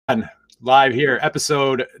Live here,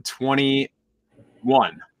 episode 22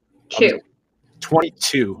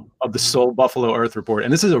 of the SoulBuffalo Earth Report.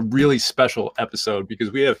 And this is a really special episode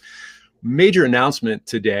because we have major announcement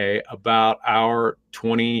today about our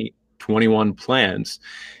 2021 plans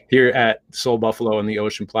here at SoulBuffalo and the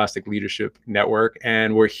Ocean Plastic Leadership Network.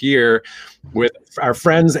 And we're here with our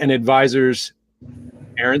friends and advisors,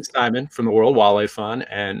 Erin Simon from the World Wildlife Fund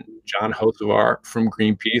and John Hocevar from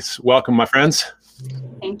Greenpeace. Welcome, my friends.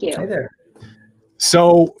 Thank you. Hey there.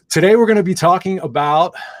 So today we're going to be talking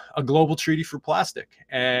about a global treaty for plastic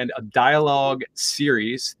and a dialogue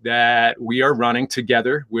series that we are running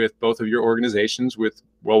together with both of your organizations, with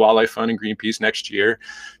World Wildlife Fund and Greenpeace next year,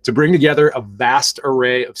 to bring together a vast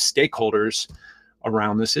array of stakeholders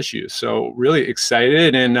around this issue. So really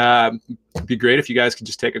excited, and it'd be great if you guys could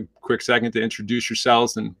just take a quick second to introduce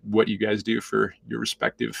yourselves and what you guys do for your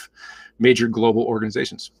respective major global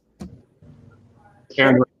organizations.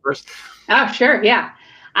 Erin, first. Oh, sure. Yeah.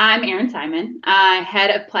 I'm Erin Simon, head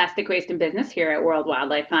of plastic waste and business here at World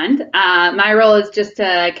Wildlife Fund. My role is just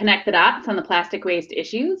to connect the dots on the plastic waste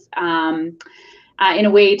issues in a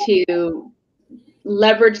way to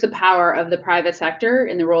leverage the power of the private sector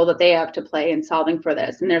in the role that they have to play in solving for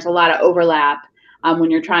this. And there's a lot of overlap when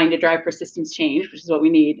you're trying to drive for systems change, which is what we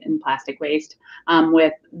need in plastic waste,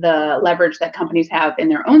 with the leverage that companies have in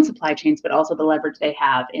their own supply chains, but also the leverage they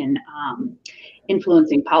have in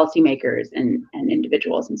influencing policymakers and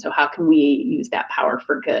individuals. And so how can we use that power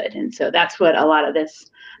for good? And so that's what a lot of this,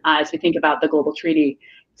 as we think about the global treaty,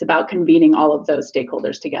 it's about convening all of those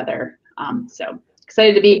stakeholders together. So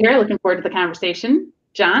excited to be here. Looking forward to the conversation.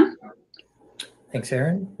 John? Thanks,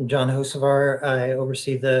 Erin. I'm John Hocevar. I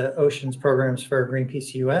oversee the oceans programs for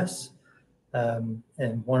Greenpeace US.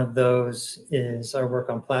 And one of those is our work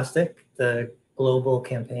on plastic. The global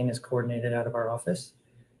campaign is coordinated out of our office.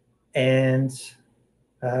 And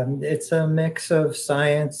it's a mix of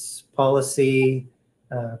science, policy,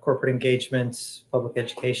 corporate engagement, public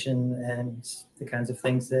education, and the kinds of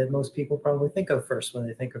things that most people probably think of first when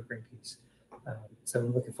they think of Greenpeace. So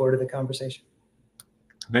I'm looking forward to the conversation.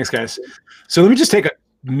 Thanks, guys. So let me just take a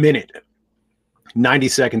minute, 90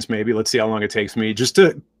 seconds maybe, let's see how long it takes me, just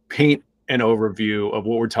to paint an overview of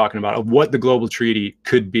what we're talking about, of what the global treaty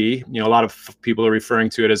could be. You know, a lot of people are referring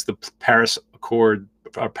to it as the Paris Accord,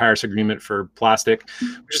 our Paris Agreement for plastic,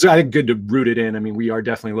 which is, I think, good to root it in. I mean, we are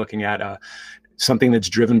definitely looking at something that's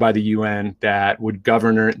driven by the UN that would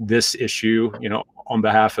govern this issue, you know, on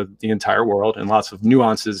behalf of the entire world, and lots of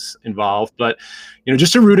nuances involved. But, you know,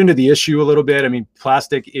 just to root into the issue a little bit, I mean,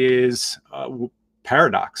 plastic is a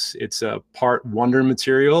paradox. It's a part wonder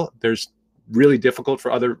material. There's really difficult for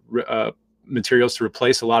other materials to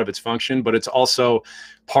replace a lot of its function, but it's also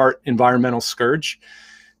part environmental scourge.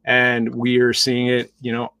 And we are seeing it,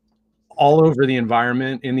 you know, all over the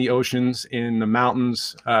environment, in the oceans, in the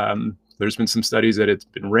mountains. There's been some studies that it's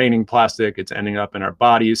been raining plastic, it's ending up in our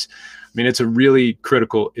bodies. I mean, it's a really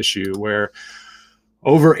critical issue where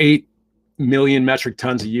over 8 million metric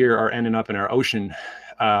tons a year are ending up in our ocean,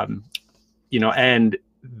 you know, and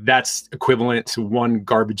that's equivalent to one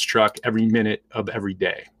garbage truck every minute of every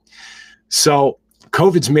day. So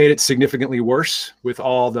COVID's made it significantly worse with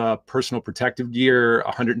all the personal protective gear,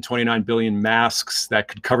 129 billion masks that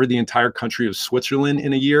could cover the entire country of Switzerland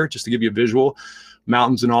in a year, just to give you a visual,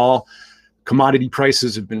 mountains and all. Commodity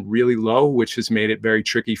prices have been really low, which has made it very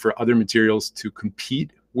tricky for other materials to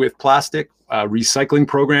compete with plastic. Recycling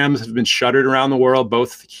programs have been shuttered around the world,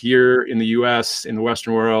 both here in the US, in the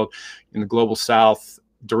Western world, in the global South,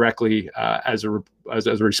 directly as a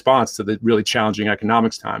response to the really challenging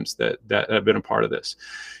economics times that have been a part of this.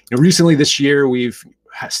 You know, recently this year, we've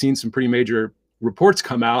seen some pretty major reports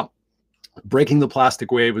come out. Breaking the Plastic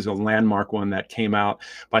Wave was a landmark one that came out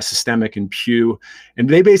by Systemic and Pew. And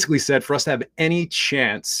they basically said for us to have any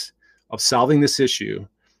chance of solving this issue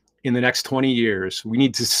in the next 20 years, we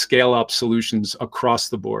need to scale up solutions across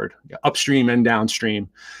the board, upstream and downstream,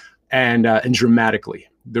 and dramatically.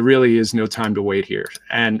 There really is no time to wait here.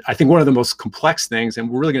 And I think one of the most complex things, and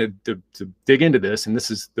we're really going to dig into this, and this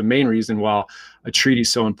is the main reason why a treaty is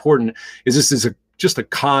so important, is this is just a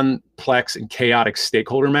complex and chaotic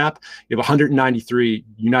stakeholder map. You have 193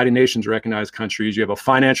 United Nations recognized countries. You have a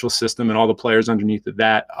financial system and all the players underneath of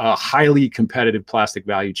that, a highly competitive plastic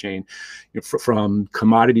value chain, you know, from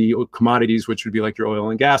commodities, which would be like your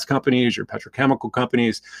oil and gas companies, your petrochemical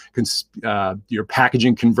companies, your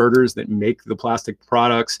packaging converters that make the plastic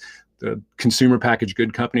products, the consumer packaged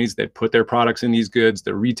good companies that put their products in these goods,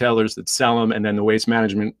 the retailers that sell them, and then the waste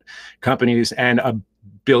management companies, and a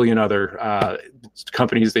billion other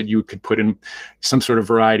companies that you could put in some sort of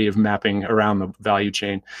variety of mapping around the value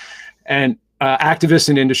chain. And activists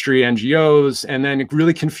in industry, NGOs, and then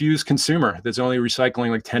really confused consumer that's only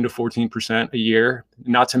recycling like 10 to 14% a year,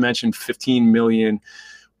 not to mention 15 million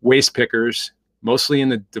waste pickers, mostly in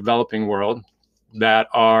the developing world, that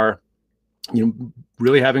are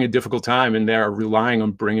really having a difficult time, and they're relying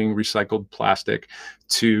on bringing recycled plastic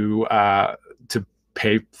to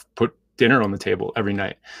put dinner on the table every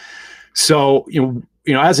night. So,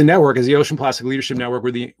 as a network, as the Ocean Plastic Leadership Network,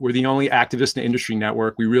 we're the only activist and industry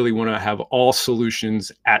network. We really want to have all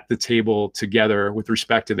solutions at the table together with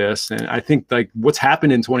respect to this. And I think like what's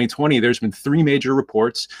happened in 2020, there's been 3 major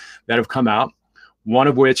reports that have come out, one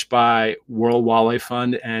of which by World Wildlife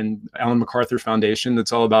Fund and Ellen MacArthur Foundation,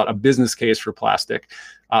 that's all about a business case for plastic.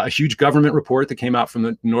 A huge government report that came out from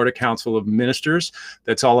the Nordic Council of Ministers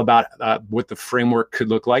that's all about what the framework could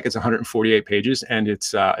look like. It's 148 pages, and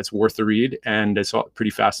it's worth the read, and it's all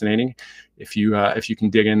pretty fascinating if you can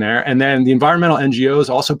dig in there. And then the environmental NGOs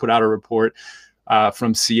also put out a report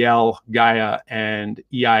from CL, Gaia, and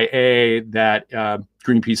EIA that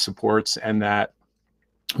Greenpeace supports, and that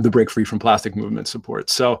the Break Free from Plastic movement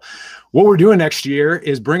supports. So what we're doing next year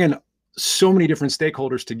is bringing so many different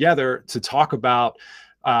stakeholders together to talk about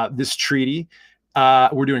this treaty.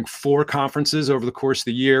 We're doing 4 conferences over the course of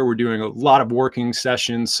the year. We're doing a lot of working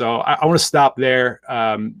sessions. So I want to stop there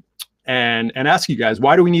and ask you guys,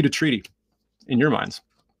 why do we need a treaty in your minds?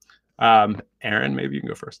 Erin, maybe you can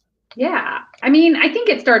go first. Yeah, I mean, I think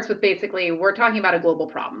it starts with basically we're talking about a global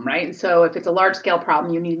problem, right? And so if it's a large scale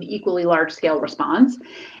problem, you need an equally large scale response.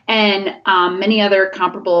 And many other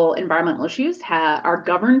comparable environmental issues are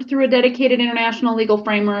governed through a dedicated international legal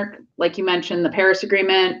framework. Like you mentioned, the Paris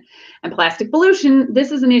Agreement and plastic pollution.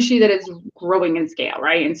 This is an issue that is growing in scale,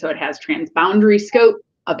 right? And so it has transboundary scope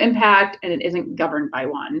of impact, and it isn't governed by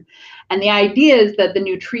one. And the idea is that the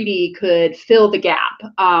new treaty could fill the gap,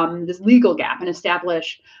 this legal gap, and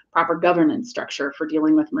establish proper governance structure for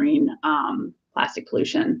dealing with marine plastic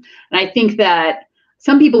pollution. And I think that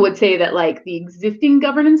some people would say that like the existing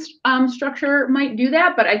governance structure might do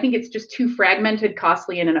that, but I think it's just too fragmented,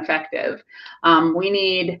 costly, and ineffective. We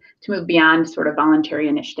need to move beyond sort of voluntary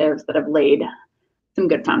initiatives that have laid some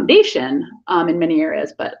good foundation in many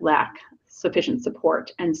areas, but lack sufficient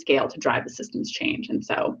support and scale to drive the system's change. And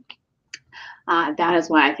so that is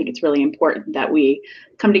why I think it's really important that we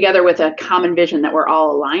come together with a common vision that we're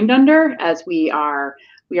all aligned under, as we are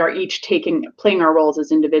each playing our roles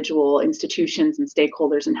as individual institutions and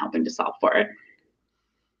stakeholders in helping to solve for it.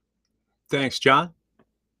 Thanks, John.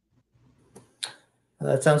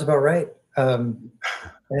 That sounds about right. I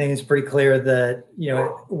think it's pretty clear that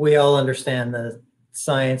we all understand that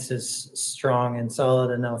science is strong and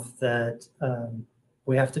solid enough that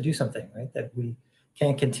we have to do something, right? That we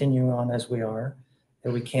can't continue on as we are,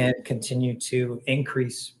 that we can't continue to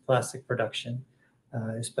increase plastic production,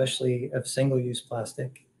 especially of single-use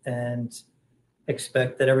plastic, and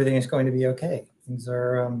expect that everything is going to be okay. Things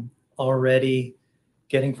are already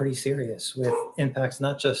getting pretty serious, with impacts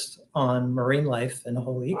not just on marine life and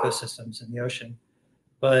whole ecosystems in the ocean,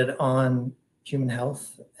 but on human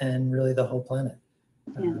health and really the whole planet.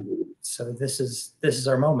 Yeah. So this is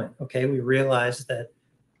our moment. Okay, we realize that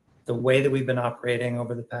the way that we've been operating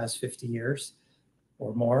over the past 50 years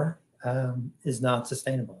or more is not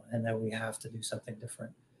sustainable, and that we have to do something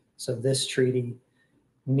different. So this treaty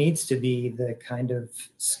needs to be the kind of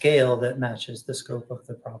scale that matches the scope of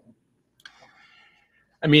the problem.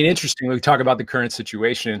 I mean, interestingly, we talk about the current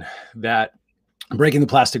situation, that Breaking the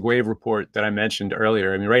Plastic Wave report that I mentioned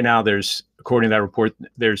earlier. I mean, right now according to that report,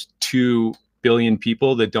 there's 2 billion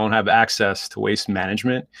people that don't have access to waste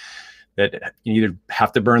management, that either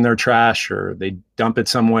have to burn their trash or they dump it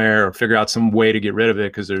somewhere or figure out some way to get rid of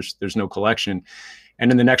it because there's no collection.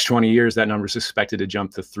 And in the next 20 years, that number is expected to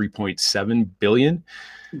jump to 3.7 billion.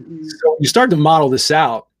 Mm-hmm. So you start to model this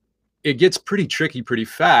out, it gets pretty tricky pretty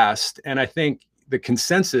fast. And I think the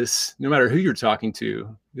consensus, no matter who you're talking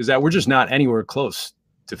to, is that we're just not anywhere close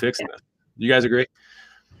to fixing this. You guys agree?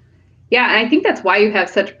 Yeah, and I think that's why you have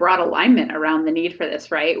such broad alignment around the need for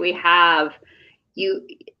this, right?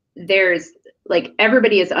 There's like,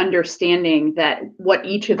 everybody is understanding that what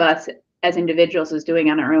each of us as individuals is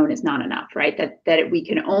doing on our own is not enough, right? That we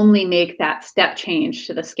can only make that step change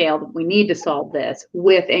to the scale that we need to solve this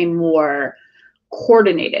with a more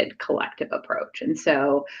coordinated collective approach. And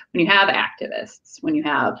so when you have activists, when you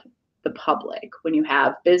have the public, when you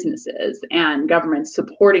have businesses and governments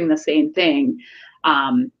supporting the same thing,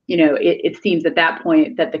 it seems at that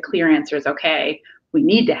point that the clear answer is, okay, we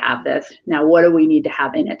need to have this. Now, what do we need to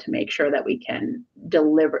have in it to make sure that we can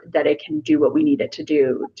deliver, that it can do what we need it to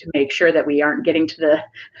do, to make sure that we aren't getting to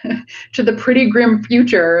the to the pretty grim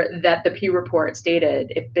future that the Pew report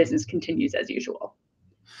stated if business continues as usual.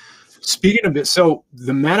 Speaking of it, so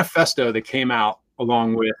the manifesto that came out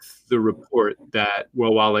along with the report that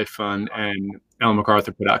World Wildlife Fund and Ellen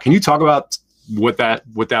MacArthur put out, can you talk about what that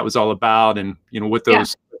was all about, and what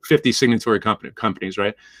those 50 signatory companies,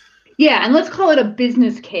 right? Yeah, and let's call it a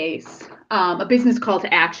business case, a business call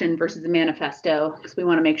to action versus a manifesto, because we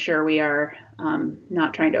want to make sure we are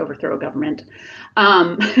not trying to overthrow government.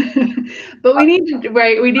 But we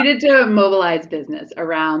needed to mobilize business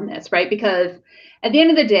around this, right? Because at the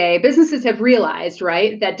end of the day, businesses have realized,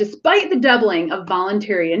 right, that despite the doubling of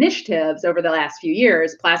voluntary initiatives over the last few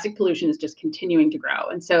years, plastic pollution is just continuing to grow.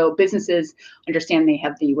 And so businesses understand they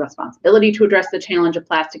have the responsibility to address the challenge of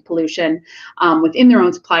plastic pollution within their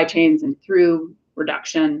own supply chains and through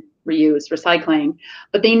reduction, reuse, recycling,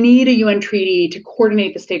 but they need a UN treaty to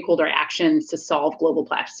coordinate the stakeholder actions to solve global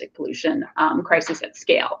plastic pollution crisis at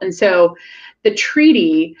scale. And so the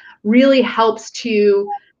treaty really helps to,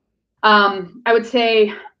 I would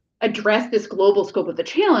say, address this global scope of the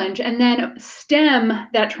challenge and then stem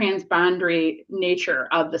that transboundary nature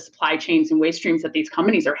of the supply chains and waste streams that these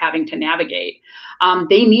companies are having to navigate.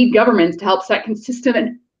 They need governments to help set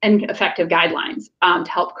consistent and effective guidelines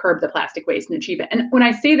to help curb the plastic waste and achieve it. And when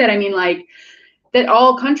I say that, I mean like that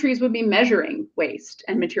all countries would be measuring waste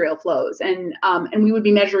and material flows, and we would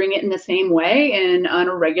be measuring it in the same way and on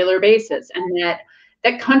a regular basis, and that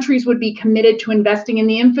countries would be committed to investing in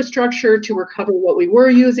the infrastructure to recover what we were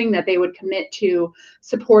using, that they would commit to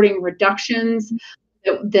supporting reductions,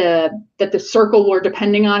 that the circle we're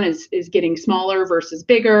depending on is getting smaller versus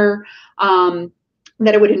bigger,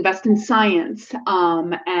 that it would invest in science,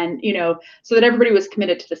 and so that everybody was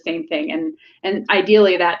committed to the same thing. And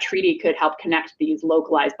ideally that treaty could help connect these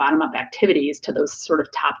localized bottom-up activities to those sort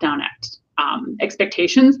of top-down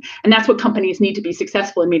expectations. And that's what companies need to be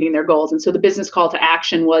successful in meeting their goals. And so the business call to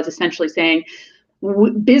action was essentially saying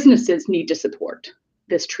businesses need to support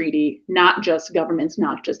this treaty, not just governments,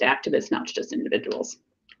 not just activists, not just individuals.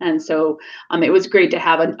 And so it was great to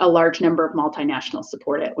have a large number of multinationals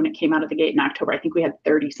support it when it came out of the gate in October. I think we had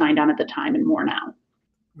 30 signed on at the time and more now.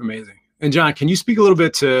 Amazing. And John, can you speak a little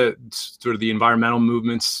bit to sort of the environmental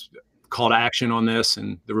movements call to action on this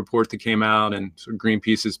and the report that came out and sort of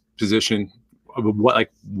Greenpeace's position of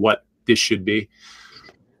what this should be?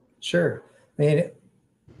 Sure. I mean,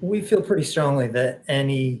 we feel pretty strongly that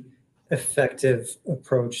any effective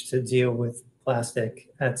approach to deal with plastic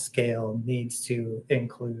at scale needs to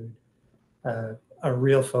include a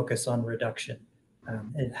real focus on reduction.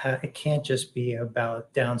 It can't just be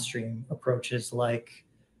about downstream approaches like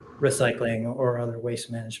recycling or other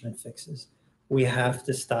waste management fixes. We have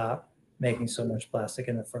to stop making so much plastic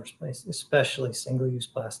in the first place, especially single-use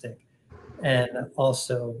plastic. And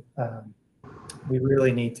also, we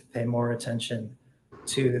really need to pay more attention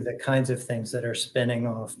to the kinds of things that are spinning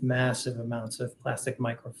off massive amounts of plastic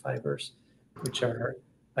microfibers, which are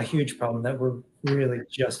a huge problem that we're really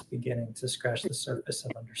just beginning to scratch the surface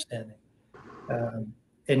of understanding.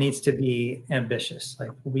 It needs to be ambitious.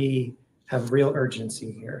 Like, we have real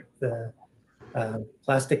urgency here. The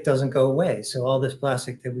plastic doesn't go away. So all this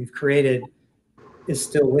plastic that we've created is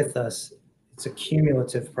still with us. It's a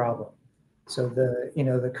cumulative problem. So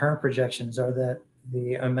the current projections are that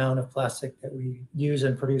the amount of plastic that we use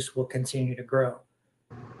and produce will continue to grow.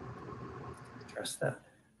 Address that.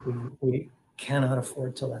 We cannot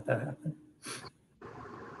afford to let that happen.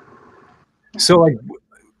 So, like,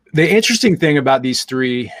 the interesting thing about these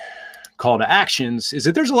three call to actions is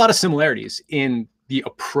that there's a lot of similarities in the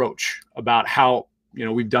approach about how,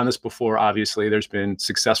 we've done this before. Obviously, there's been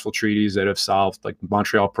successful treaties that have solved, like the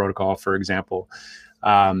Montreal Protocol, for example.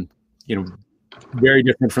 Very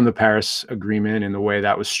different from the Paris Agreement in the way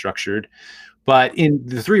that was structured. But in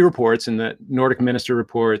the three reports, in the Nordic Minister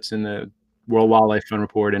reports, in the World Wildlife Fund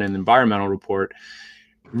report, and in the environmental report,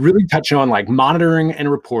 really touch on like monitoring and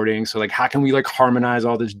reporting. So like, how can we like harmonize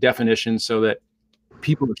all this definition so that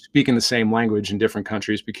people are speaking the same language in different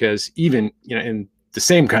countries? Because even, in the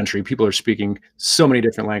same country, people are speaking so many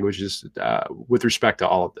different languages with respect to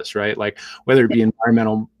all of this, right? Like whether it be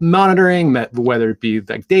environmental monitoring, whether it be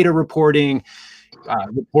like data reporting,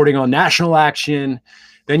 reporting on national action.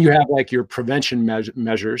 Then you have like your prevention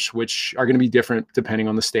measures, which are going to be different depending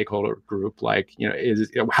on the stakeholder group. Like,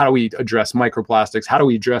 how do we address microplastics? How do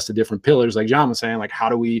we address the different pillars? Like John was saying, like, how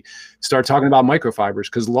do we start talking about microfibers?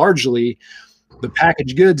 Because largely the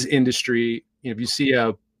packaged goods industry, if you see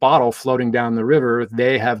a bottle floating down the river,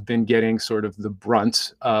 they have been getting sort of the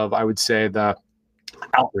brunt of, I would say, the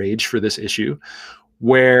outrage for this issue,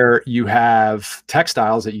 where you have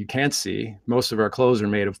textiles that you can't see. Most of our clothes are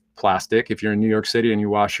made of plastic. If you're in New York City and you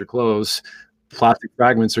wash your clothes, plastic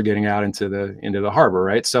fragments are getting out into the harbor,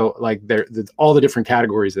 right? So like all the different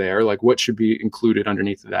categories there, like what should be included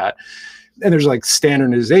underneath of that. And there's like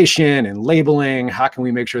standardization and labeling. How can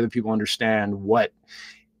we make sure that people understand what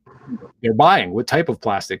they're buying? What type of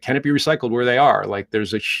plastic? Can it be recycled where they are? Like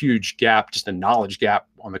there's a huge gap, just a knowledge gap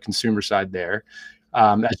on the consumer side there.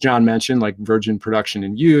 As John mentioned, like virgin production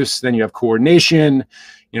and use. Then you have coordination,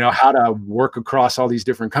 how to work across all these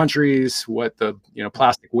different countries, what the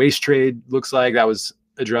plastic waste trade looks like. That was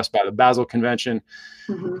addressed by the Basel Convention.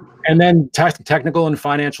 Mm-hmm. And then technical and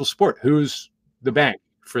financial support. Who's the bank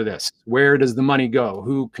for this? Where does the money go?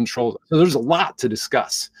 Who controls it? So there's a lot to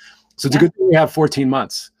discuss. So it's a good thing we have 14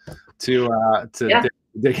 months to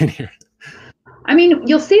dig in here. I mean,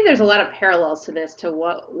 you'll see there's a lot of parallels to this, to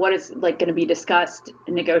what is like going to be discussed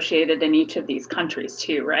and negotiated in each of these countries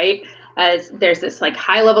too, right? As there's this like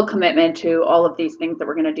high level commitment to all of these things that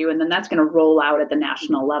we're going to do, and then that's going to roll out at the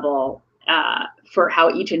national level for how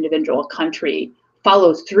each individual country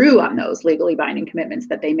follows through on those legally binding commitments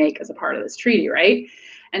that they make as a part of this treaty, right?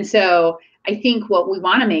 And so I think what we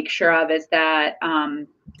want to make sure of is that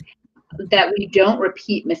that we don't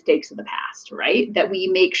repeat mistakes of the past, right? That we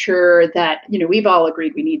make sure that, we've all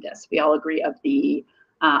agreed we need this. We all agree of the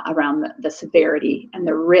around the severity and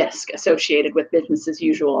the risk associated with business as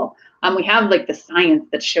usual. We have like the science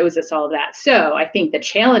that shows us all of that. So I think the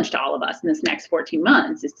challenge to all of us in this next 14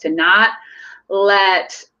 months is to not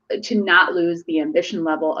lose the ambition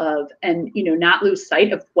level of, and not lose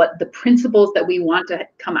sight of what the principles that we want to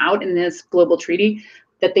come out in this global treaty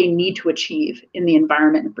that they need to achieve in the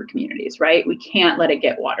environment and for communities, right? We can't let it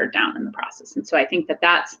get watered down in the process. And so I think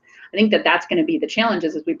that's going to be the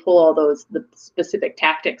challenges as we pull all the specific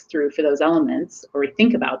tactics through for those elements, or we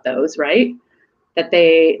think about those, right?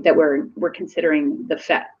 That we're considering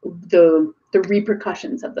the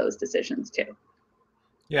repercussions of those decisions too.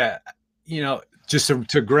 Yeah, just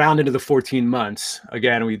to ground into the 14 months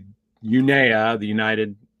again, UNEA, the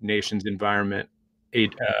United Nations Environment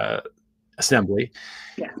Assembly,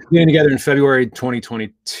 getting together in February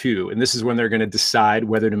 2022, and this is when they're going to decide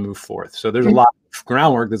whether to move forth. So there's a lot of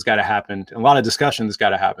groundwork that's got to happen, and a lot of discussion that's got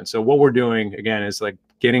to happen. So what we're doing again is like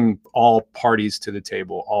getting all parties to the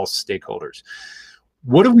table, all stakeholders.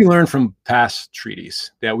 What have we learned from past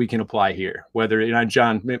treaties that we can apply here? Whether,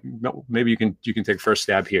 John, maybe you can take first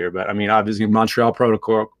stab here, but I mean, obviously Montreal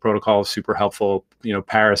protocol is super helpful.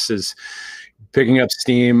 Paris is picking up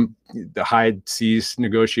steam. The high seas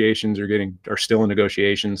negotiations are still in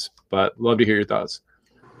negotiations, but love to hear your thoughts.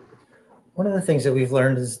 One of the things that we've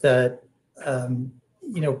learned is that,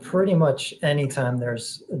 pretty much anytime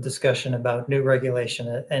there's a discussion about new regulation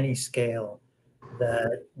at any scale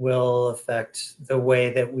that will affect the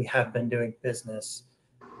way that we have been doing business,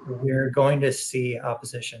 we're going to see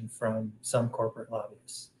opposition from some corporate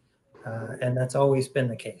lobbyists. And that's always been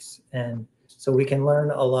the case. And so we can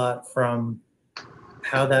learn a lot from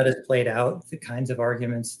how that has played out, the kinds of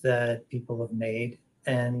arguments that people have made,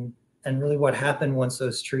 and really what happened once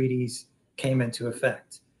those treaties came into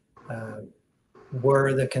effect.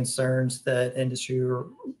 Were the concerns that industry were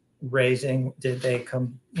raising, did they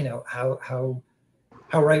come,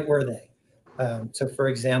 how right were they? So for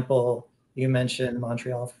example, you mentioned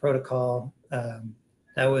Montreal Protocol.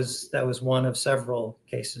 That was one of several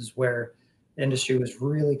cases where industry was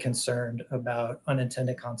really concerned about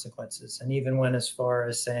unintended consequences, and even went as far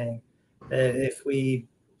as saying that if we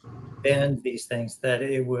banned these things, that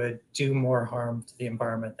it would do more harm to the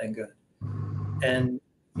environment than good. And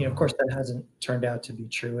of course, that hasn't turned out to be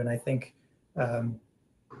true. And I think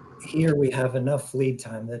here we have enough lead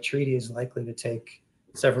time. The treaty is likely to take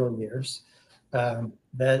several years.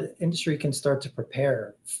 That industry can start to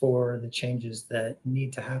prepare for the changes that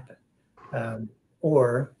need to happen,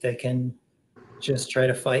 or they can just try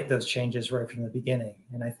to fight those changes right from the beginning.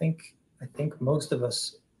 And I think most of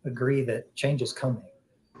us agree that change is coming.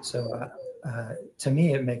 So to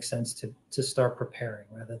me, it makes sense to start preparing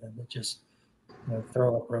rather than to just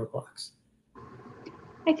throw up roadblocks.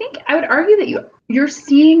 I think I would argue that you're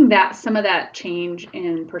seeing that some of that change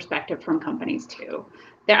in perspective from companies too.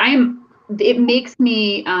 It makes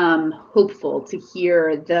me hopeful to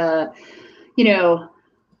hear that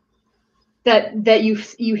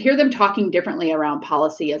you hear them talking differently around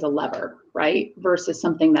policy as a lever, right? Versus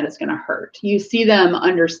something that is going to hurt. You see them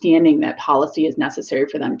understanding that policy is necessary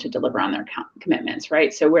for them to deliver on their commitments,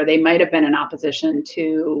 right? So where they might have been in opposition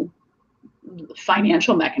to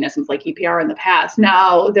financial mechanisms like EPR in the past.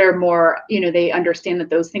 Now they're more, they understand that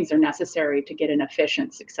those things are necessary to get an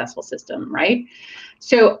efficient, successful system, right?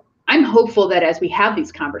 So I'm hopeful that as we have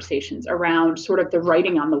these conversations around sort of the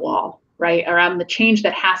writing on the wall, right, around the change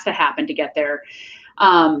that has to happen to get there,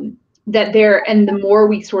 and the more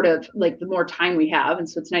we sort of like, the more time we have, and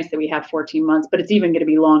so it's nice that we have 14 months, but it's even going to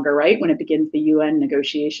be longer, right, when it begins the UN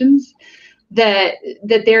negotiations, that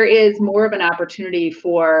there is more of an opportunity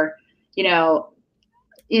for,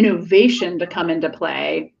 innovation to come into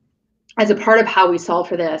play as a part of how we solve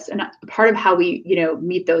for this, and a part of how we,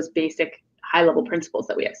 meet those basic high-level principles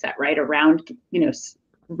that we have set, right, around,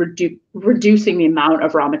 reducing the amount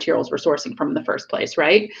of raw materials we're sourcing from in the first place,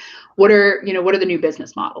 right? What are the new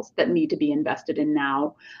business models that need to be invested in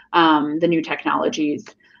now? The new technologies.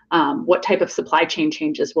 What type of supply chain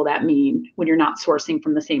changes will that mean when you're not sourcing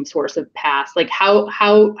from the same source of past? Like how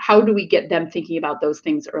do we get them thinking about those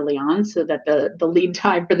things early on, so that the lead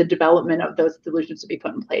time for the development of those solutions to be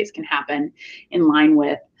put in place can happen in line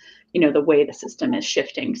with, the way the system is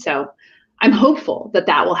shifting. So I'm hopeful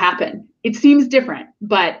that will happen. It seems different,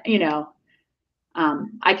 but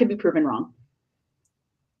I could be proven wrong.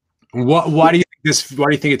 Why do you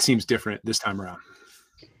think it seems different this time around?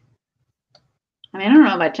 I mean, I don't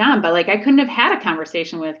know about John, but like, I couldn't have had a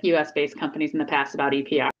conversation with US-based companies in the past about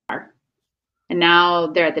EPR, and now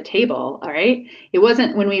they're at the table. All right. It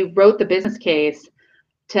wasn't when we wrote the business case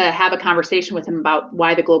to have a conversation with them about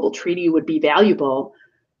why the global treaty would be valuable.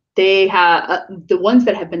 They have the ones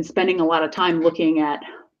that have been spending a lot of time looking at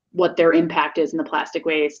what their impact is in the plastic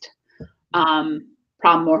waste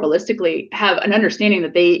problem more holistically, have an understanding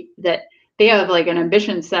that they have like an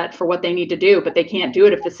ambition set for what they need to do, but they can't do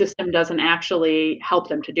it if the system doesn't actually help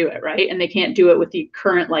them to do it, right? And they can't do it with the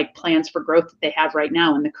current like plans for growth that they have right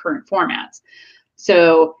now in the current formats.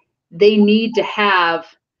 So they need to have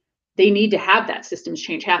that systems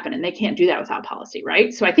change happen, and they can't do that without policy,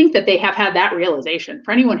 right? So I think that they have had that realization.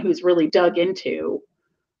 For anyone who's really dug into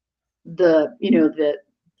the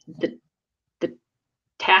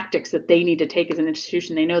tactics that they need to take as an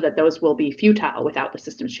institution, they know that those will be futile without the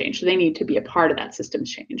systems change. So they need to be a part of that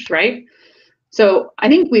systems change, right? So I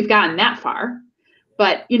think we've gotten that far,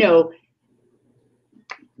 but we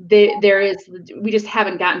just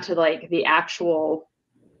haven't gotten to like the actual.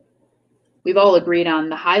 We've all agreed on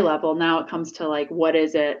the high level. Now it comes to like, what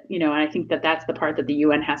is it? And I think that that's the part that the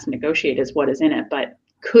UN has to negotiate, is what is in it. But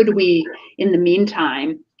could we, in the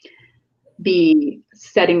meantime, be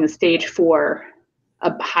setting the stage for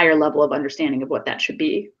a higher level of understanding of what that should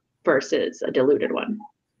be versus a diluted one?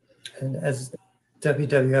 And as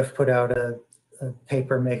WWF put out a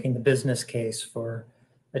paper making the business case for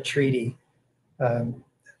a treaty,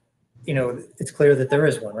 it's clear that there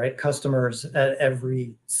is one, right? Customers at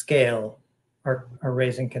every scale are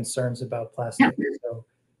raising concerns about plastic. Yeah.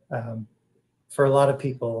 So for a lot of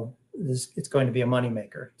people, it's going to be a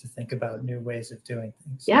moneymaker to think about new ways of doing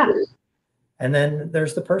things. Yeah. And then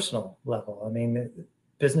there's the personal level. I mean,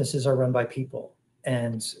 businesses are run by people,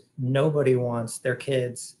 and nobody wants their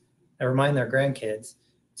kids, never mind their grandkids,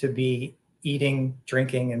 to be eating,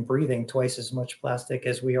 drinking, and breathing twice as much plastic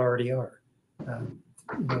as we already are.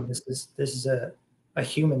 This is a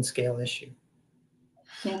human scale issue.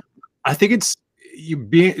 Yeah. I think it's you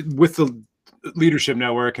being with the leadership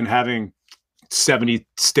network and having 70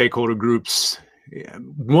 stakeholder groups.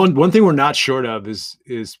 One thing we're not short of is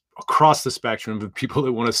across the spectrum of people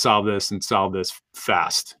that want to solve this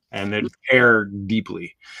fast and that care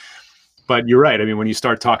deeply. But you're right. I mean, when you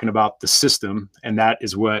start talking about the system, and that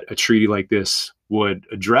is what a treaty like this would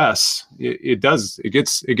address, it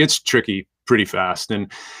gets tricky pretty fast.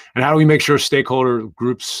 And how do we make sure stakeholder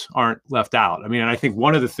groups aren't left out? I mean, and I think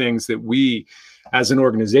one of the things that we as an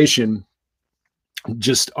organization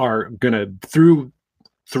just are going to through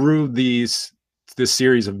this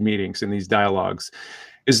series of meetings and these dialogues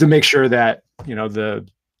is to make sure that, the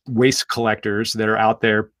waste collectors that are out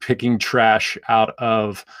there picking trash out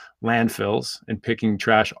of landfills and picking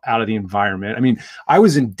trash out of the environment. I mean, I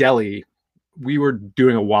was in Delhi. We were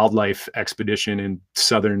doing a wildlife expedition in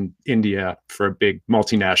southern India for a big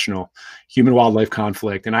multinational human wildlife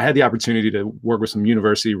conflict. And I had the opportunity to work with some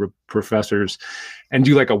university professors and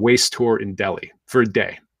do like a waste tour in Delhi for a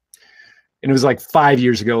day. And it was like 5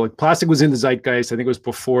 years ago. Like plastic was in the zeitgeist. I think it was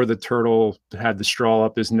before the turtle had the straw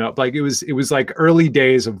up his nose. Like it was like early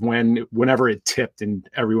days of whenever it tipped and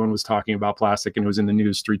everyone was talking about plastic and it was in the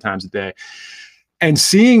news 3 times a day. And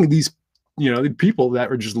seeing these, the people that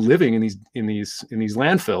were just living in these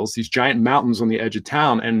landfills, these giant mountains on the edge of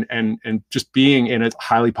town, and just being in a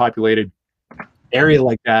highly populated area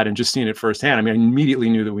like that and just seeing it firsthand. I mean, I immediately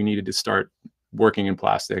knew that we needed to start working in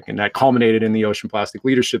plastic. And that culminated in the Ocean Plastic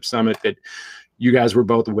Leadership Summit that you guys were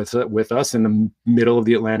both with us in the middle of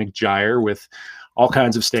the Atlantic Gyre with all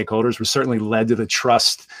kinds of stakeholders, which certainly led to the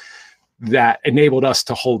trust that enabled us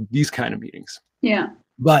to hold these kind of meetings. Yeah.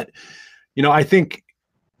 But, you know, I think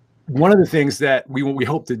one of the things that we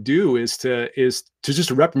hope to do is to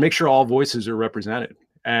just make sure all voices are represented,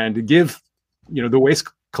 and to give, you know, the waste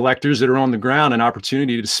collectors that are on the ground an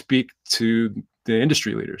opportunity to speak to the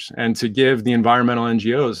industry leaders, and to give the environmental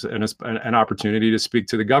NGOs an opportunity to speak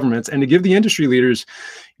to the governments, and to give the industry leaders,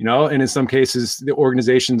 you know, and in some cases the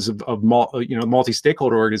organizations of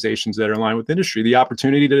multi-stakeholder organizations that are aligned with industry, the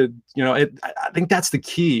opportunity to, you know, I think that's the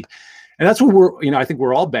key. And that's what I think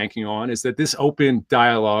we're all banking on, is that this open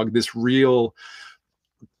dialogue, this real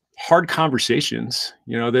hard conversations,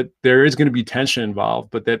 you know, that there is going to be tension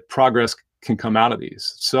involved, but that progress can come out of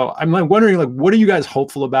these. So I'm like wondering, like, what are you guys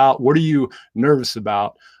hopeful about? What are you nervous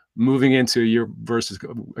about moving into a year versus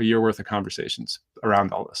a year worth of conversations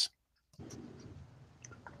around all this?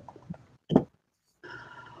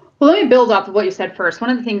 Well, let me build off of what you said first.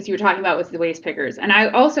 One of the things you were talking about was the waste pickers. And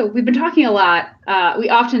we've been talking a lot, we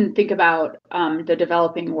often think about the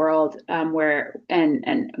developing world where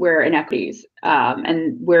inequities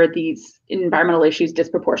and where these environmental issues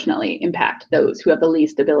disproportionately impact those who have the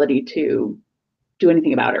least ability to do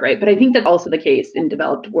anything about it, right? But I think that's also the case in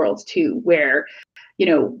developed worlds too, where, you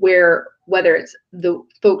know, whether it's the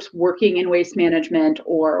folks working in waste management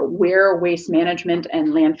or where waste management and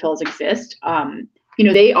landfills exist, you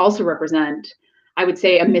know, they also represent, I would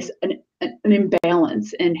say, an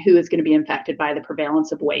imbalance in who is going to be infected by the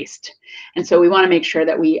prevalence of waste. And so we want to make sure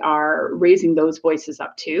that we are raising those voices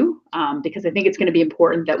up too, because I think it's going to be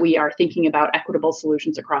important that we are thinking about equitable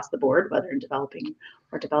solutions across the board, whether in developing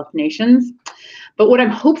or developed nations. But what I'm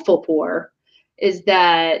hopeful for is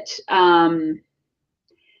that,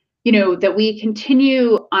 you know, that we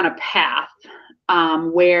continue on a path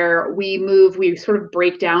where we sort of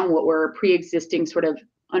break down what were pre-existing sort of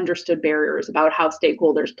understood barriers about how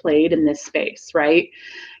stakeholders played in this space, right?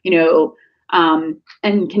 You know,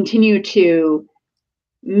 and continue to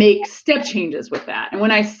make step changes with that. And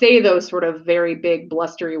when I say those sort of very big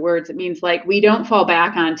blustery words, it means like we don't fall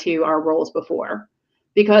back onto our roles before.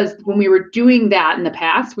 Because when we were doing that in the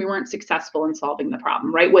past, we weren't successful in solving the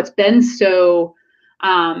problem, right? What's been so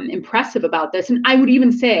impressive about this, and I would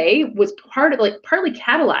even say was partly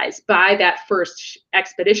catalyzed by that first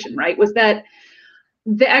expedition, right? Was that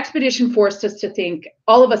the expedition forced us to think,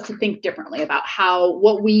 all of us to think differently about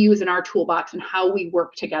what we use in our toolbox and how we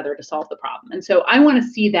work together to solve the problem. And so I want to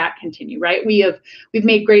see that continue, right? We've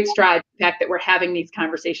made great strides. The fact that we're having these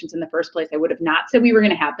conversations in the first place, I would have not said we were going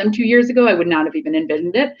to have them 2 years ago. I would not have even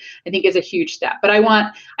envisioned it. I think is a huge step. But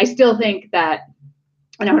I still think that,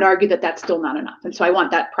 and I would argue that that's still not enough. And so I want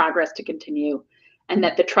that progress to continue, and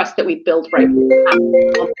that the trust that we build right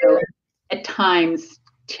now, at times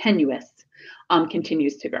tenuous,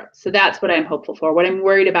 continues to grow. So that's what I'm hopeful for. What I'm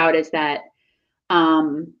worried about is that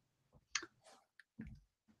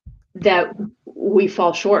that we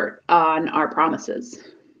fall short on our promises,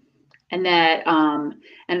 and that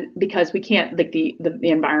and because we can't, like the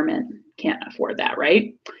environment can't afford that,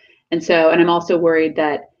 right? And so, and I'm also worried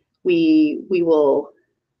that we will.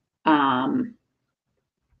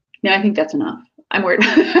 No, I think that's enough. I'm worried.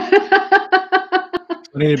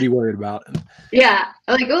 I need to be worried about. Yeah,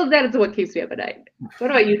 like, oh, that is what keeps me up at night.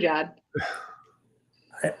 What about you, John?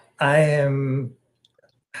 I'm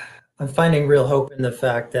finding real hope in the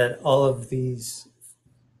fact that all of these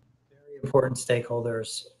very important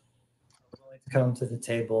stakeholders are willing to come to the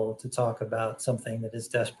table to talk about something that is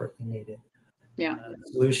desperately needed. Yeah,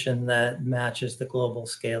 A solution that matches the global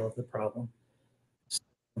scale of the problem. So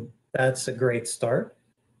that's a great start.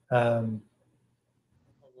 A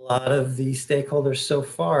lot of the stakeholders so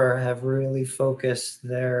far have really focused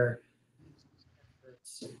their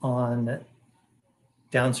efforts on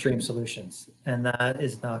downstream solutions, and that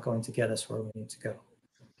is not going to get us where we need to go.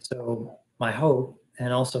 So my hope,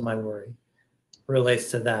 and also my worry, relates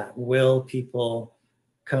to that. Will people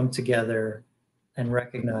come together and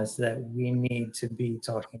recognize that we need to be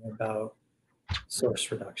talking about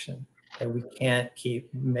source reduction, that we can't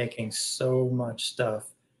keep making so much stuff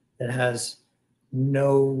that has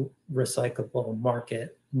no recyclable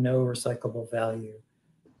market, no recyclable value,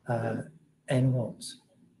 and won't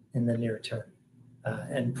in the near term,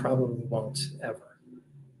 and probably won't ever.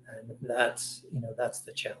 And that's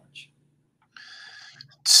the challenge.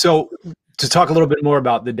 So to talk a little bit more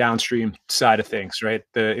about the downstream side of things, right?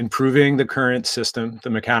 The improving the current system, the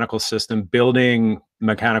mechanical system, building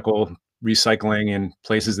mechanical recycling in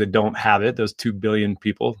places that don't have it, those 2 billion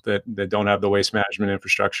people that don't have the waste management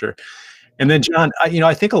infrastructure. And then, John,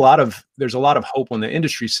 I think there's a lot of hope on the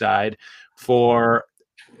industry side for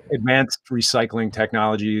advanced recycling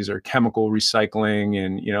technologies or chemical recycling,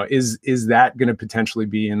 and is that going to potentially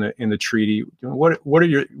be in the treaty? What are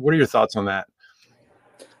your thoughts on that?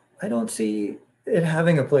 I don't see it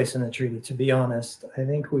having a place in the treaty, to be honest. I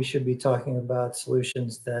think we should be talking about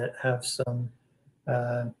solutions that have some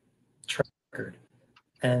track record.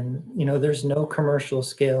 And there's no commercial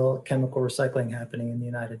scale chemical recycling happening in the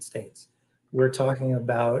United States. We're talking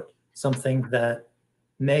about something that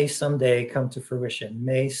may someday come to fruition,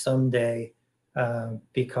 may someday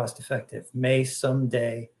be cost effective, may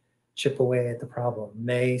someday chip away at the problem,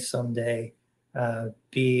 may someday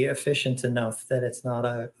be efficient enough that it's not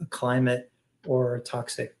a climate or a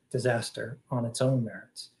toxic disaster on its own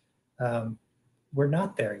merits. We're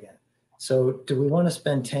not there yet. So do we want to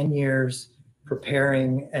spend 10 years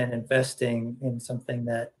preparing and investing in something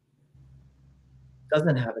that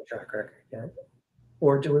doesn't have a track record yet?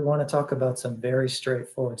 Or do we want to talk about some very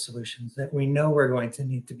straightforward solutions that we know we're going to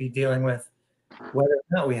need to be dealing with, whether or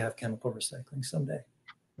not we have chemical recycling someday?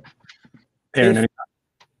 Erin,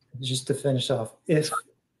 just to finish off, if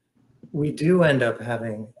we do end up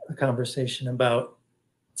having a conversation about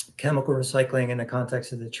chemical recycling in the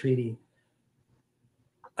context of the treaty,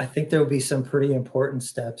 I think there will be some pretty important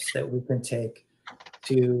steps that we can take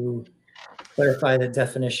to clarify the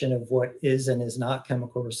definition of what is and is not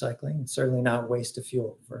chemical recycling, and certainly not waste of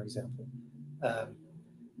fuel, for example.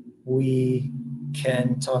 We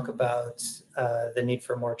can talk about the need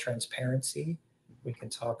for more transparency. We can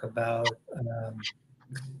talk about,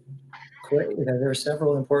 there are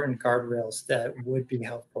several important guardrails that would be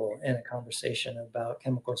helpful in a conversation about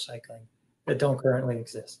chemical recycling that don't currently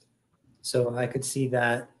exist. So I could see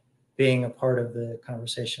that being a part of the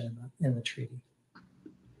conversation in the treaty.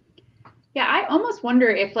 Yeah, I almost wonder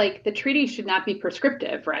if the treaty should not be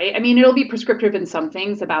prescriptive, right? I mean, it'll be prescriptive in some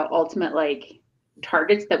things about ultimate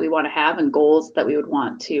targets that we want to have and goals that we would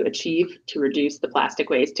want to achieve to reduce the plastic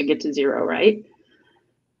waste to get to zero, right?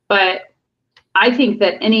 But I think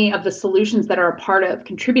that any of the solutions that are a part of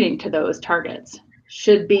contributing to those targets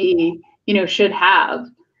should be, should have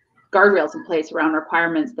guardrails in place around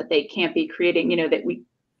requirements that they can't be creating, that we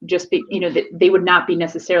just be, that they would not be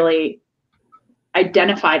necessarily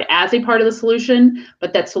identified as a part of the solution,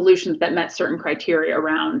 but that solutions that met certain criteria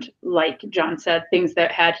around, like John said, things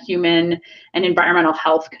that had human and environmental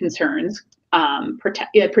health concerns,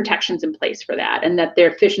 protections in place for that, and that their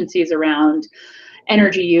efficiencies around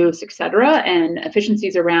energy use, et cetera, and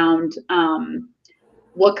efficiencies around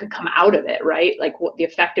what could come out of it, right? What the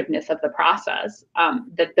effectiveness of the process,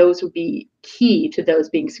 that those would be key to those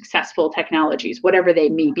being successful technologies, whatever they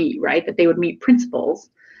may be, right? That they would meet principles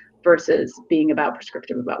versus being about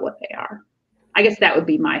prescriptive about what they are. I guess that would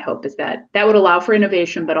be my hope, is that would allow for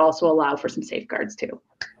innovation, but also allow for some safeguards too.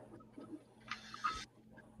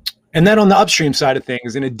 And then on the upstream side of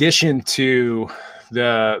things, in addition to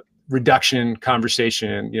the reduction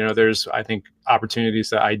conversation, there's, I think, opportunities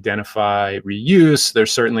to identify reuse.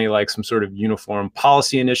 There's certainly some sort of uniform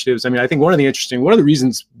policy initiatives. I mean, I think one of the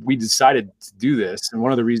reasons we decided to do this, and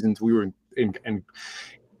one of the reasons we were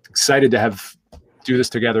excited to do this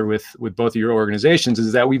together with both of your organizations,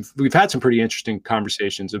 is that we've had some pretty interesting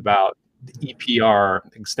conversations about EPR,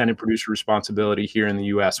 extended producer responsibility, here in the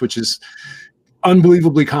U.S., which is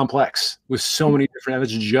unbelievably complex with so many different, and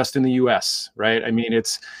it's just in the U.S., right? I mean,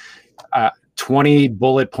 it's 20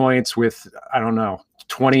 bullet points with,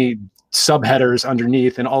 20 subheaders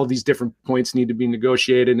underneath, and all of these different points need to be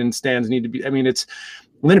negotiated and stands need to be, I mean, and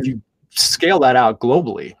then if you scale that out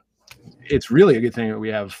globally, it's really a good thing that we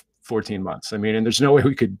have 14 months. I mean, and there's no way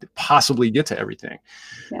we could possibly get to everything.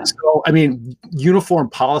 Yeah. So, I mean, uniform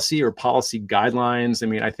policy or policy guidelines, I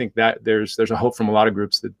mean, I think that there's a hope from a lot of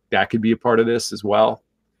groups that could be a part of this as well.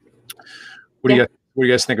 What do you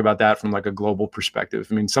guys think about that from a global perspective?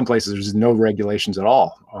 I mean, some places there's no regulations at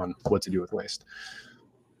all on what to do with waste.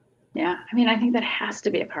 Yeah, I mean, I think that has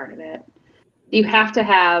to be a part of it. You have to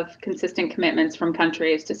have consistent commitments from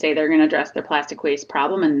countries to say they're going to address their plastic waste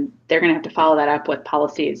problem, and they're going to have to follow that up with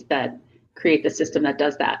policies that create the system that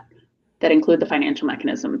does that include the financial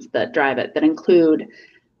mechanisms that drive it, that include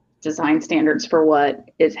design standards for what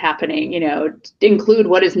is happening, include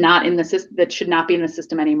what is not in the system, that should not be in the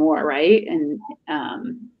system anymore, right? And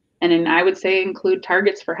then I would say include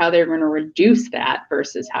targets for how they're going to reduce that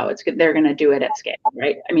versus how they're going to do it at scale,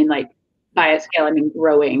 right? I mean, by a scale, I mean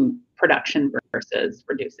growing production versus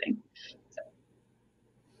reducing. So,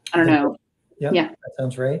 I don't know. Yeah, that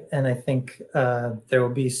sounds right. And I think there will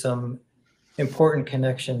be some important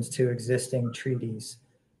connections to existing treaties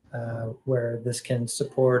where this can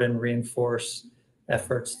support and reinforce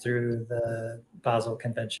efforts through the Basel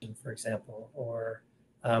Convention, for example, or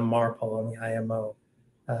MARPOL and the IMO.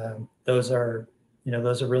 Those are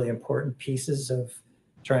really important pieces of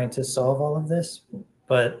trying to solve all of this.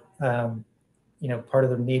 But part of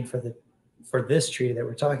the need for this treaty that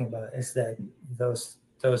we're talking about is that those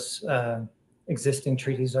existing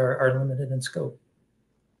treaties are limited in scope.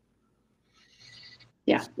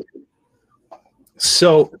 Yeah.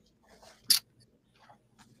 So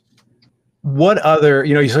what other,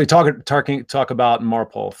 so you talk about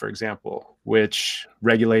MARPOL, for example, which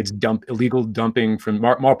regulates illegal dumping from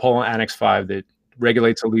MARPOL Annex 5 that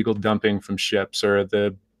regulates illegal dumping from ships, or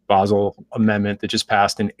the Basel Amendment that just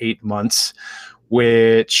passed in 8 months,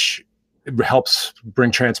 which helps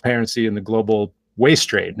bring transparency in the global waste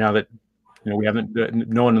trade. Now that, no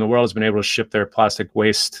one in the world has been able to ship their plastic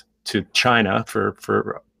waste to China for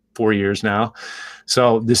 4 years now.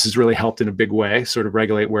 So this has really helped in a big way, sort of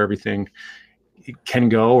regulate where everything can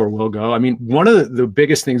go or will go. I mean, one of the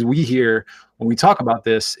biggest things we hear when we talk about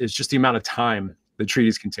this is just the amount of time the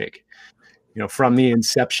treaties can take, from the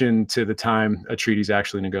inception to the time a treaty is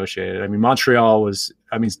actually negotiated. I mean, Montreal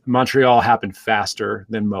happened faster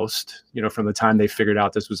than most, from the time they figured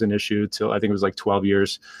out this was an issue till I think it was like 12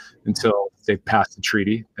 years until they passed the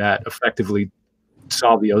treaty that effectively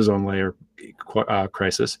solved the ozone layer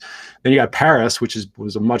crisis. Then you got Paris, which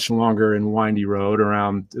was a much longer and windy road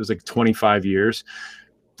it was like 25 years.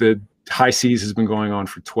 The high seas has been going on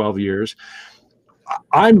for 12 years.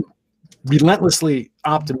 I'm relentlessly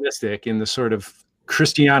optimistic in the sort of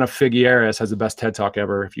Christiana Figueres has the best TED Talk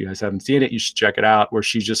ever. If you guys haven't seen it, you should check it out, where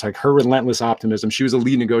she's just like, her relentless optimism. She was a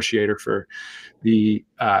lead negotiator for the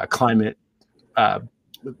climate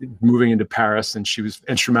moving into Paris, and she was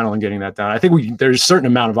instrumental in getting that done. I think there's a certain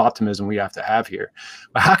amount of optimism we have to have here.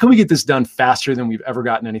 But how can we get this done faster than we've ever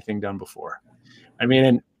gotten anything done before? I mean,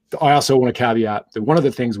 and I also want to caveat that one of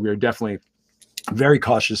the things we are definitely very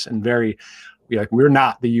cautious and very, we're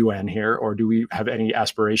not the UN here, or do we have any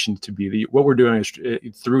aspiration to be what we're doing is,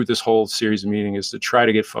 through this whole series of meetings, is to try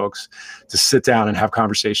to get folks to sit down and have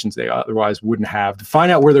conversations they otherwise wouldn't have, to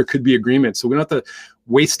find out where there could be agreement, so we don't have to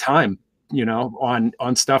waste time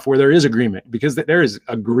on stuff where there is agreement, because there is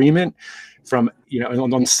agreement from,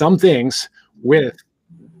 on some things with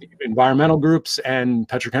environmental groups and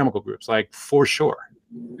petrochemical groups, like, for sure.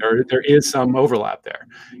 There is some overlap there.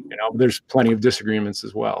 There's plenty of disagreements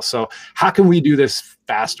as well. So how can we do this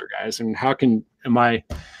faster, guys? And how can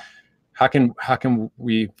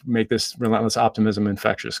we make this relentless optimism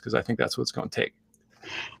infectious? Because I think that's what it's going to take.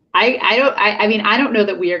 I don't know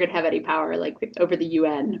that we are going to have any power over the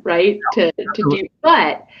UN, right? To do,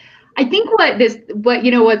 but I think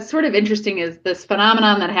what's sort of interesting is this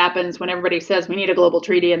phenomenon that happens when everybody says we need a global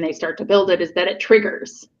treaty and they start to build it, is that it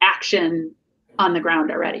triggers action on the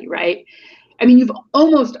ground already, right? I mean, you've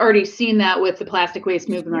almost already seen that with the plastic waste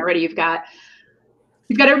movement already. You've got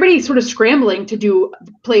everybody sort of scrambling to do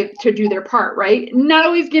their part, right? Not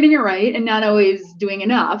always getting it right and not always doing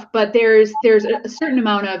enough, but there's a certain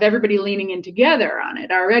amount of everybody leaning in together on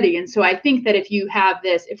it already. And so I think that if you have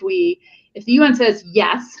this, if the UN says,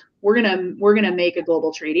 yes, we're gonna make a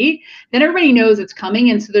global treaty, then everybody knows it's coming.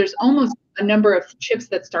 And so there's almost a number of chips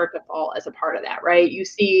that start to fall as a part of that, right? You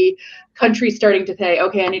see countries starting to say,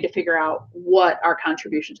 okay, I need to figure out what our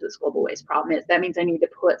contribution to this global waste problem is. That means I need to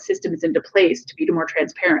put systems into place to be more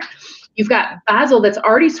transparent. You've got Basel that's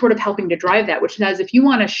already sort of helping to drive that, which says if you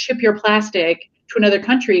want to ship your plastic to another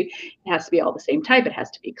country, it has to be all the same type. It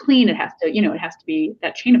has to be clean. It has to, it has to be,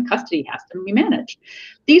 that chain of custody has to be managed.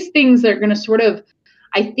 These things are going to sort of,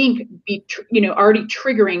 I think, be already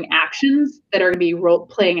triggering actions that are going to be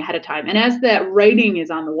role-playing ahead of time. And as that writing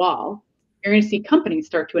is on the wall, you're going to see companies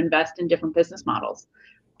start to invest in different business models,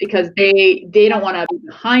 because they don't want to be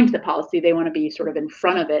behind the policy. They want to be sort of in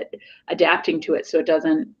front of it, adapting to it, so it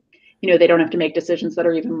doesn't, they don't have to make decisions that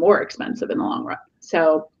are even more expensive in the long run.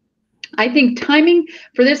 So I think timing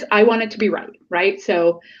for this, I want it to be right?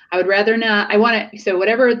 So I would rather not, so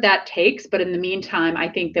whatever that takes, but in the meantime, I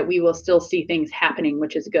think that we will still see things happening,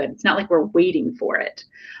 which is good. It's not like we're waiting for it.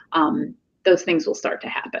 Those things will start to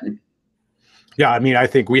happen. Yeah, I mean, I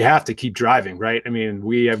think we have to keep driving, right? I mean,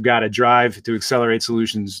 we have got to drive to accelerate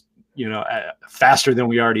solutions, faster than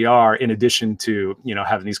we already are, in addition to,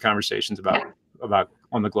 having these conversations about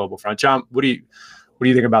on the global front. John, what do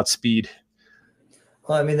you think about speed?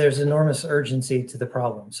 Well, I mean, there's enormous urgency to the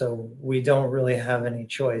problem. So we don't really have any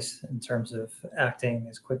choice in terms of acting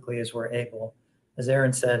as quickly as we're able. As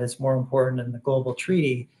Erin said, it's more important in the global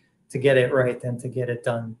treaty to get it right than to get it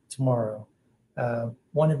done tomorrow.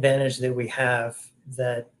 One advantage that we have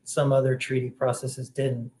that some other treaty processes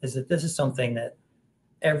didn't is that this is something that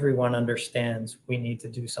everyone understands we need to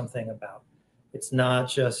do something about. It's not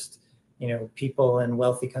just, people in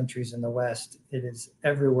wealthy countries in the West. It is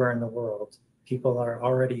everywhere in the world. People are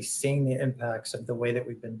already seeing the impacts of the way that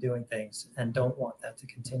we've been doing things and don't want that to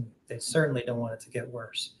continue. They certainly don't want it to get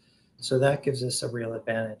worse. So that gives us a real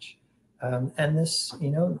advantage. And this,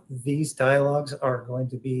 these dialogues are going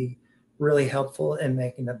to be really helpful in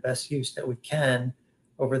making the best use that we can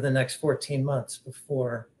over the next 14 months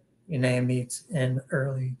before UNEA meets in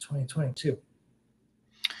early 2022.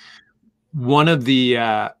 One of the,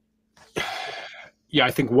 I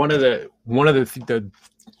think one of the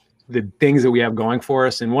things that we have going for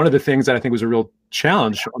us, and one of the things that I think was a real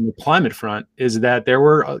challenge on the climate front, is that there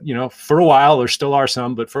were, for a while, there still are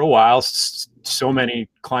some, but for a while, so many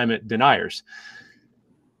climate deniers.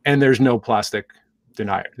 And there's no plastic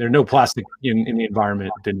denier. There's no plastic in the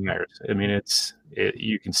environment deniers. I mean,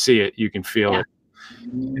 you can see it, you can feel it.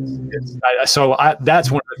 So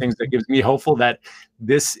that's one of the things that gives me hopeful that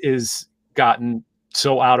this is gotten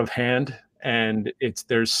so out of hand, and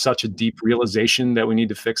there's such a deep realization that we need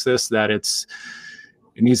to fix this, that it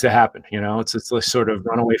needs to happen. It's this sort of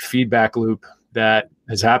runaway feedback loop that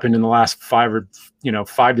has happened in the last 5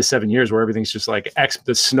 to 7 years, where everything's just like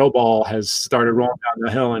the snowball has started rolling down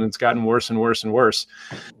the hill, and it's gotten worse and worse and worse.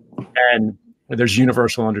 And there's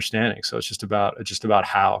universal understanding. So it's just about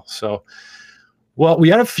how. So, well, we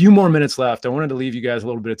had a few more minutes left. I wanted to leave you guys a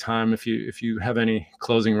little bit of time if you have any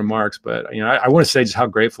closing remarks. But I want to say just how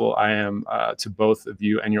grateful I am to both of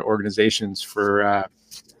you and your organizations for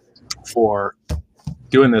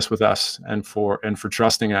doing this with us, and for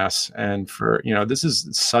trusting us, and for this is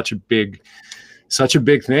such a big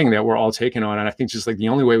thing that we're all taking on. And I think just like the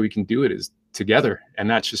only way we can do it is together, and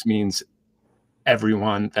that just means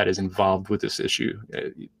everyone that is involved with this issue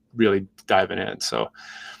really diving in. So,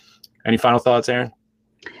 any final thoughts, Erin?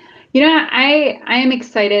 I am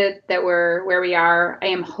excited that we're where we are. I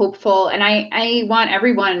am hopeful, and I want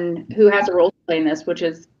everyone who has a role to play in this, which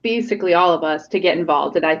is basically all of us, to get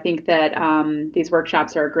involved. And I think that these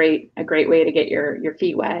workshops are a great way to get your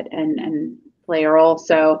feet wet and play a role.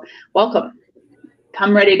 So welcome,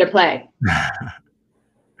 come ready to play.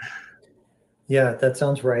 Yeah, that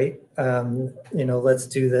sounds right. Let's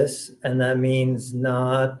do this, and that means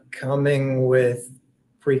not coming with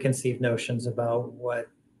preconceived notions about what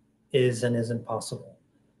is and isn't possible.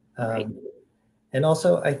 Right. And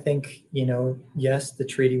also, I think, yes, the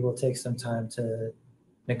treaty will take some time to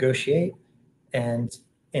negotiate. And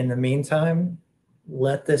in the meantime,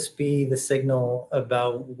 let this be the signal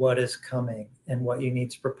about what is coming and what you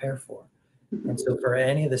need to prepare for. And so for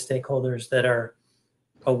any of the stakeholders that are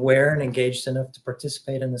aware and engaged enough to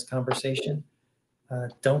participate in this conversation,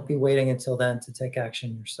 don't be waiting until then to take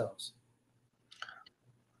action yourselves.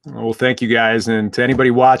 Well, thank you guys, and to anybody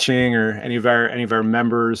watching, or any of our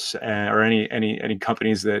members, or any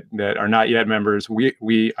companies that are not yet members,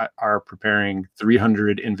 we are preparing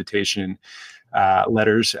 300 invitation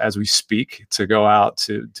letters as we speak to go out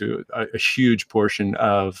to a huge portion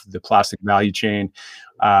of the plastic value chain,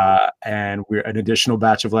 and we're an additional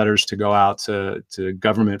batch of letters to go out to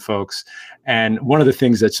government folks. And one of the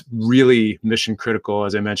things that's really mission critical,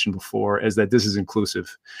 as I mentioned before, is that this is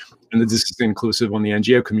inclusive, and that this is inclusive on the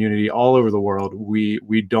NGO community all over the world. We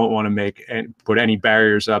don't want to put any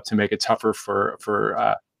barriers up to make it tougher for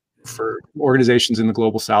organizations in the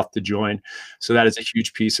global South to join. So that is a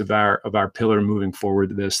huge piece of our pillar moving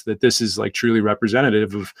forward. That this is like truly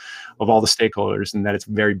representative of all the stakeholders, and that it's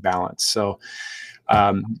very balanced. So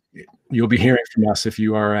you'll be hearing from us if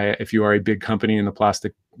you are a big company in the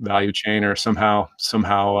plastic value chain, or somehow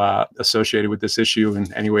associated with this issue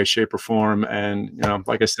in any way, shape, or form. And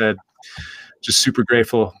like I said, just super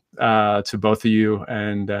grateful to both of you,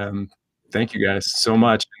 and thank you guys so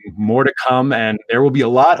much. More to come, and there will be a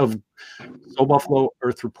lot of SoulBuffalo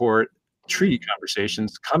Earth Report treaty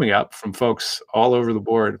conversations coming up from folks all over the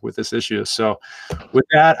board with this issue. So with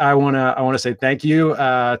that, I want to say thank you,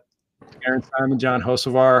 Erin Simon, John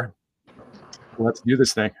Hocevar. Let's do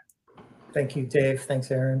this thing. Thank you, Dave. Thanks,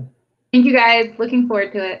 Erin. Thank you, guys. Looking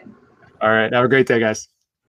forward to it. All right. Have a great day, guys.